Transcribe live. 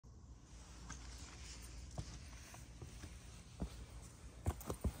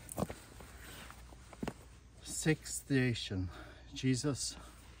sixth station, Jesus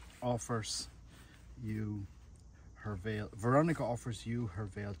offers you her veil. Veronica offers you her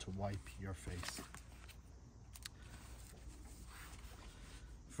veil to wipe your face.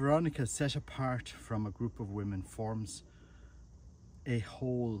 Veronica, set apart from a group of women, forms a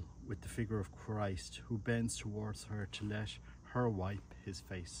whole with the figure of Christ, who bends towards her to let her wipe his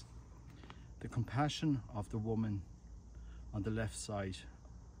face. The compassion of the woman on the left side,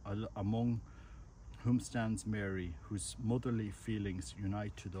 among whom stands Mary, whose motherly feelings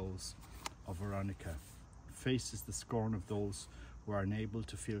unite to those of Veronica, faces the scorn of those who are unable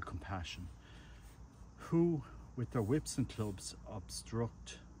to feel compassion, who with their whips and clubs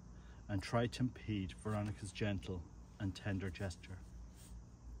obstruct and try to impede Veronica's gentle and tender gesture.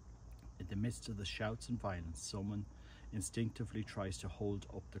 In the midst of the shouts and violence, someone instinctively tries to hold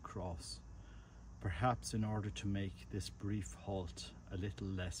up the cross, perhaps in order to make this brief halt a little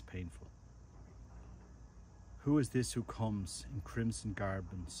less painful. Who is this who comes in crimson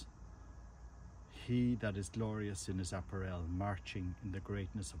garments, he that is glorious in his apparel, marching in the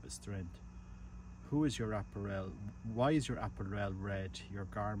greatness of his strength? Who is your apparel? Why is your apparel red, your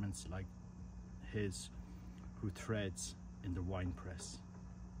garments like his who threads in the winepress?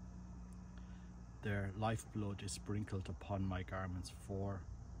 Their lifeblood is sprinkled upon my garments, for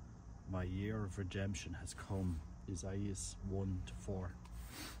my year of redemption has come. Isaiah 1-4.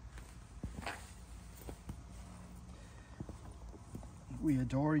 We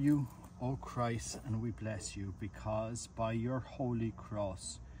adore you, O Christ, and we bless you, because by your holy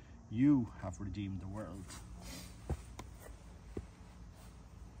cross you have redeemed the world.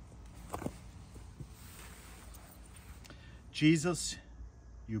 Jesus,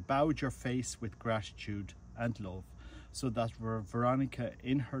 you bowed your face with gratitude and love, so that Veronica,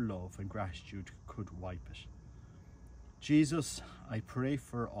 in her love and gratitude, could wipe it. Jesus, I pray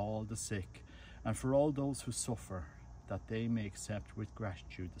for all the sick and for all those who suffer, that they may accept with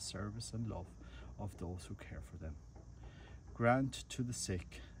gratitude the service and love of those who care for them. Grant to the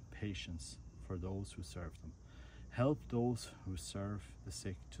sick patience for those who serve them. Help those who serve the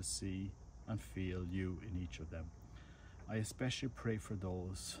sick to see and feel you in each of them. I especially pray for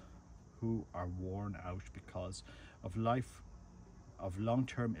those who are worn out because of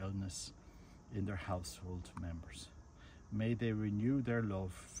long-term illness in their household members. May they renew their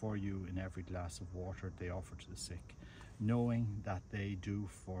love for you in every glass of water they offer to the sick, knowing that they do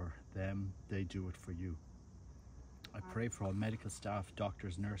for them, they do it for you. I pray for all medical staff,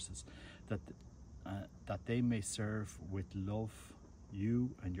 doctors, nurses, that they may serve with love you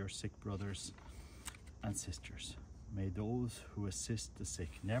and your sick brothers and sisters. May those who assist the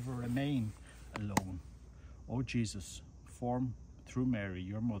sick never remain alone. O Jesus, form through Mary,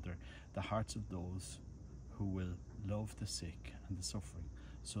 your mother, the hearts of those who will love the sick and the suffering,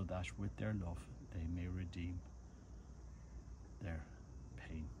 so that with their love they may redeem their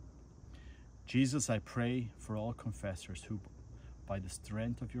pain. Jesus, I pray for all confessors who, by the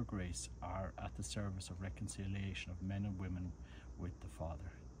strength of your grace, are at the service of reconciliation of men and women with the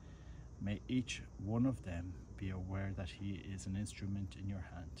Father. May each one of them be aware that he is an instrument in your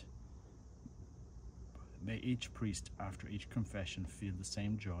hand. May each priest, after each confession, feel the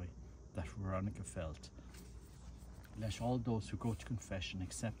same joy that Veronica felt. Let all those who go to confession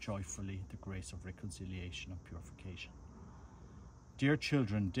accept joyfully the grace of reconciliation and purification. Dear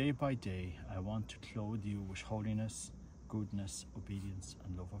children, day by day, I want to clothe you with holiness, goodness, obedience,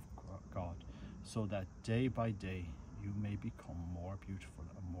 and love of God, so that day by day you may become more beautiful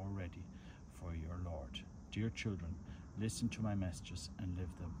and more ready for your Lord. Dear children, listen to my messages and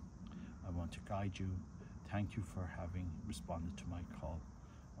live them. I want to guide you. Thank you for having responded to my call,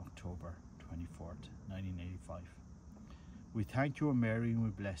 October 24th, 1985. We thank you, O Mary, and we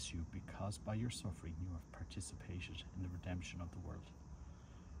bless you, because by your suffering you have participated in the redemption of the world.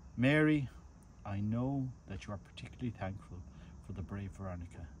 Mary, I know that you are particularly thankful for the brave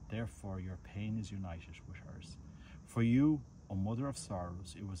Veronica. Therefore, your pain is united with hers. For you, O Mother of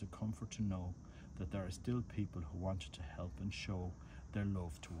Sorrows, it was a comfort to know that there are still people who wanted to help and show their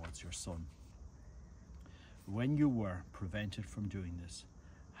love towards your son. When you were prevented from doing this,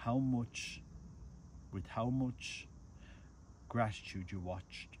 with how much gratitude you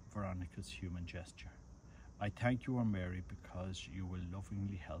watched Veronica's human gesture. I thank you, O Mary, because you will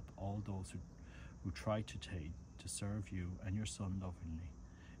lovingly help all those who try to serve you and your son lovingly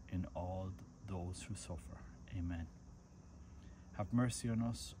in all those who suffer. Amen. Have mercy on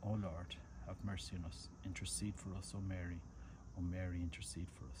us, O Lord. Have mercy on us. Intercede for us, O Mary. O Mary, intercede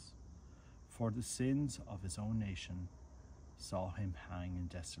for us. For the sins of his own nation saw him hang in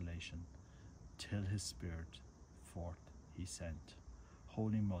desolation, till his spirit forth he sent.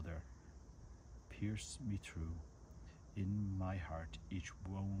 Holy Mother, pierce me through. In my heart each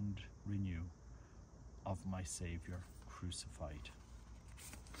wound renew of my Saviour crucified.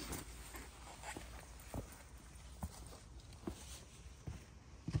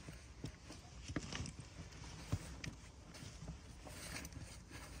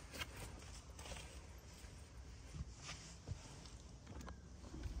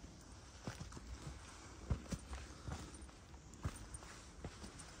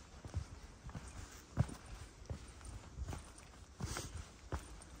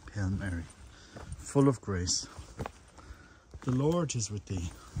 Hail Mary, full of grace, the Lord is with thee.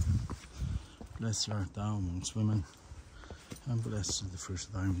 Blessed art thou amongst women, and blessed is the fruit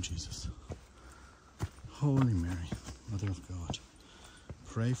of thy womb, Jesus. Holy Mary, Mother of God,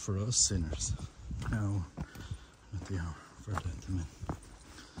 pray for us sinners, now and at the hour of our death. Amen.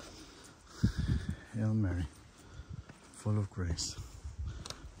 Hail Mary, full of grace,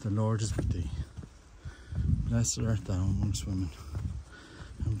 the Lord is with thee. Blessed art thou amongst women,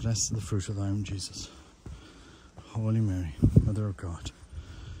 and blessed is the fruit of thy womb, Jesus. Holy Mary, Mother of God,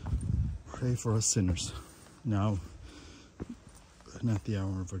 pray for us sinners, now and at the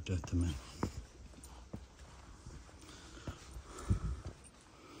hour of our death. Amen.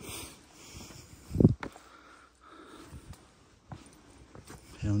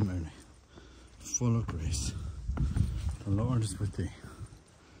 Hail Mary, full of grace, the Lord is with thee.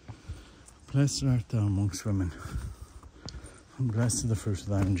 Blessed art thou amongst women, and blessed is the fruit of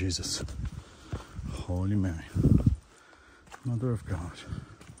thy womb, Jesus. Holy Mary, Mother of God,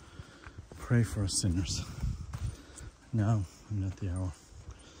 pray for us sinners, now and at the hour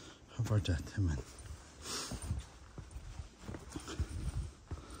of our death. Amen.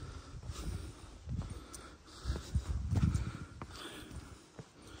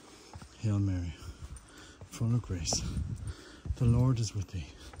 Hail Mary, full of grace, the Lord is with thee.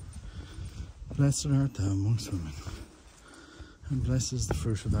 Blessed art thou amongst women, and blessed is the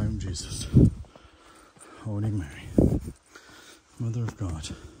fruit of thy womb, Jesus. Holy Mary, Mother of God,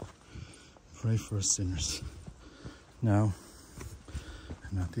 pray for us sinners, now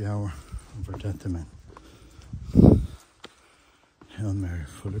and at the hour of our death. Amen. Hail Mary,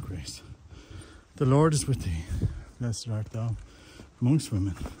 full of grace, the Lord is with thee. Blessed art thou amongst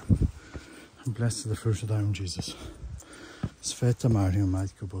women, and blessed is the fruit of thy womb, Jesus. Sveta Maria,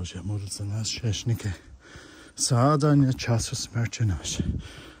 Matko Božja, modli za nas grešnike, sada in v času smrti naše.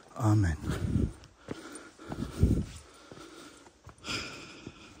 Amen.